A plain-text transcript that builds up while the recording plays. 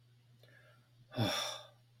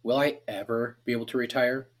Will I ever be able to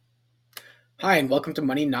retire? Hi, and welcome to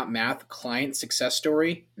Money Not Math Client Success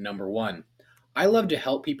Story number one. I love to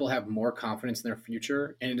help people have more confidence in their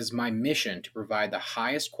future, and it is my mission to provide the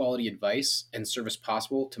highest quality advice and service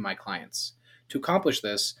possible to my clients. To accomplish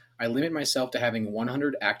this, I limit myself to having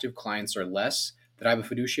 100 active clients or less that I have a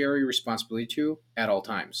fiduciary responsibility to at all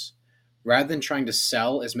times. Rather than trying to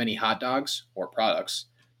sell as many hot dogs or products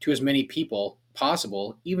to as many people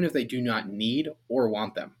possible, even if they do not need or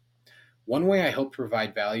want them. One way I hope to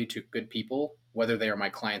provide value to good people, whether they are my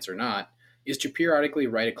clients or not, is to periodically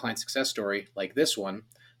write a client success story like this one,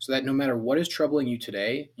 so that no matter what is troubling you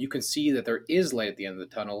today, you can see that there is light at the end of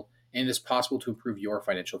the tunnel and it is possible to improve your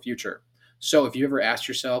financial future. So if you ever asked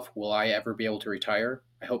yourself, will I ever be able to retire?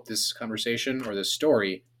 I hope this conversation or this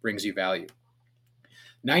story brings you value.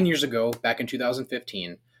 9 years ago, back in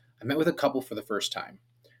 2015, I met with a couple for the first time.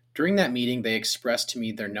 During that meeting, they expressed to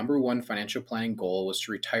me their number one financial planning goal was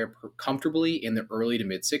to retire comfortably in the early to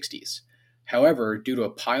mid 60s. However, due to a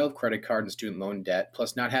pile of credit card and student loan debt,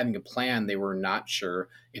 plus not having a plan, they were not sure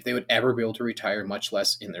if they would ever be able to retire, much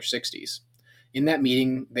less in their 60s. In that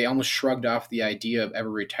meeting, they almost shrugged off the idea of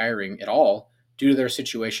ever retiring at all due to their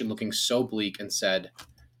situation looking so bleak and said,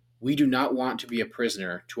 "We do not want to be a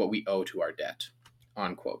prisoner to what we owe to our debt."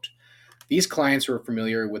 Unquote. These clients were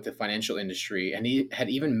familiar with the financial industry and he had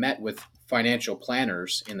even met with financial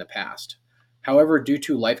planners in the past. However, due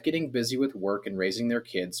to life getting busy with work and raising their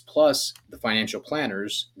kids, plus the financial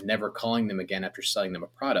planners never calling them again after selling them a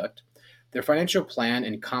product, their financial plan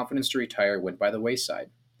and confidence to retire went by the wayside.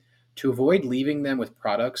 To avoid leaving them with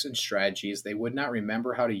products and strategies they would not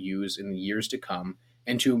remember how to use in the years to come,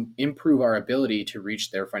 and to improve our ability to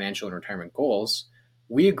reach their financial and retirement goals,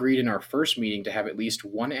 we agreed in our first meeting to have at least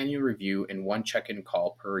one annual review and one check in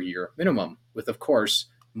call per year minimum, with, of course,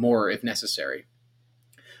 more if necessary.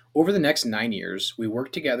 Over the next 9 years, we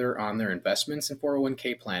worked together on their investments and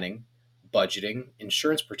 401k planning, budgeting,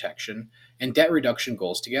 insurance protection, and debt reduction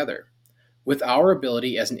goals together. With our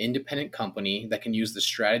ability as an independent company that can use the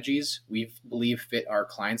strategies we believe fit our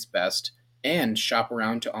clients best and shop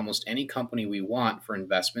around to almost any company we want for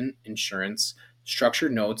investment, insurance,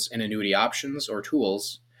 structured notes, and annuity options or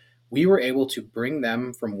tools, we were able to bring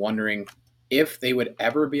them from wondering if they would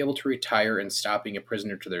ever be able to retire and stop being a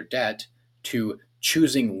prisoner to their debt to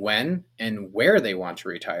choosing when and where they want to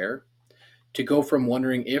retire, to go from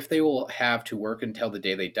wondering if they will have to work until the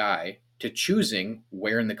day they die to choosing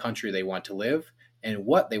where in the country they want to live and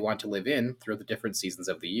what they want to live in throughout the different seasons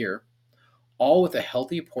of the year, all with a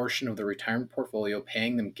healthy portion of the retirement portfolio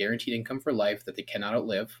paying them guaranteed income for life that they cannot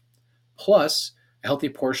outlive, plus a healthy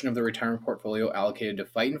portion of the retirement portfolio allocated to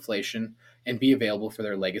fight inflation and be available for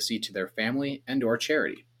their legacy to their family and or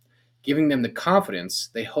charity, giving them the confidence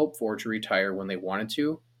they hope for to retire when they wanted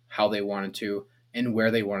to, how they wanted to, and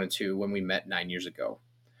where they wanted to when we met 9 years ago.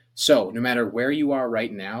 So, no matter where you are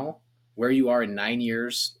right now, where you are in 9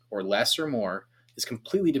 years or less or more is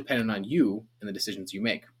completely dependent on you and the decisions you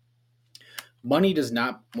make. Money does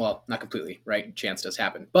not, well, not completely, right? Chance does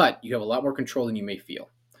happen, but you have a lot more control than you may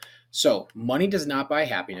feel. So, money does not buy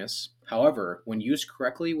happiness. However, when used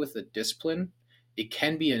correctly with the discipline, it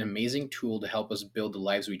can be an amazing tool to help us build the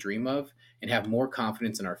lives we dream of and have more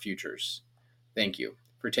confidence in our futures. Thank you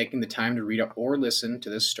for taking the time to read or listen to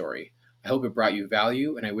this story. I hope it brought you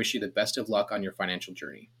value, and I wish you the best of luck on your financial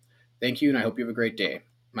journey. Thank you, and I hope you have a great day.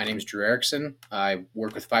 My name is Drew Erickson. I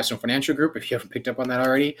work with Five Stone Financial Group, if you haven't picked up on that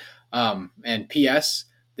already. And P.S.,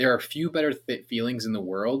 there are few better feelings in the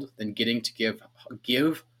world than getting to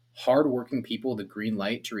give hardworking people the green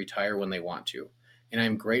light to retire when they want to. And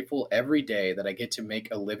I'm grateful every day that I get to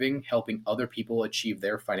make a living helping other people achieve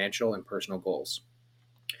their financial and personal goals.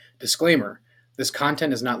 Disclaimer: this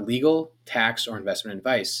content is not legal, tax, or investment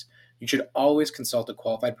advice. You should always consult a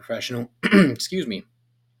qualified professional. Excuse me.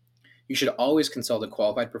 You should always consult a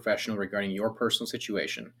qualified professional regarding your personal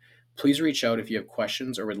situation. Please reach out if you have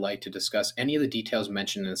questions or would like to discuss any of the details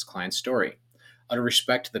mentioned in this client's story. Out of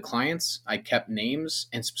respect to the clients, I kept names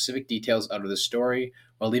and specific details out of the story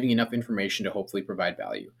while leaving enough information to hopefully provide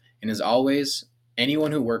value. And as always,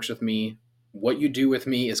 anyone who works with me, what you do with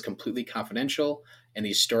me is completely confidential, and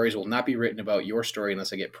these stories will not be written about your story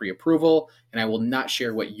unless I get pre-approval, and I will not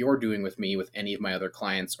share what you're doing with me with any of my other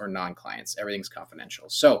clients or non-clients. Everything's confidential.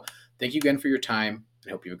 So thank you again for your time, and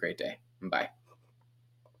I hope you have a great day. Bye.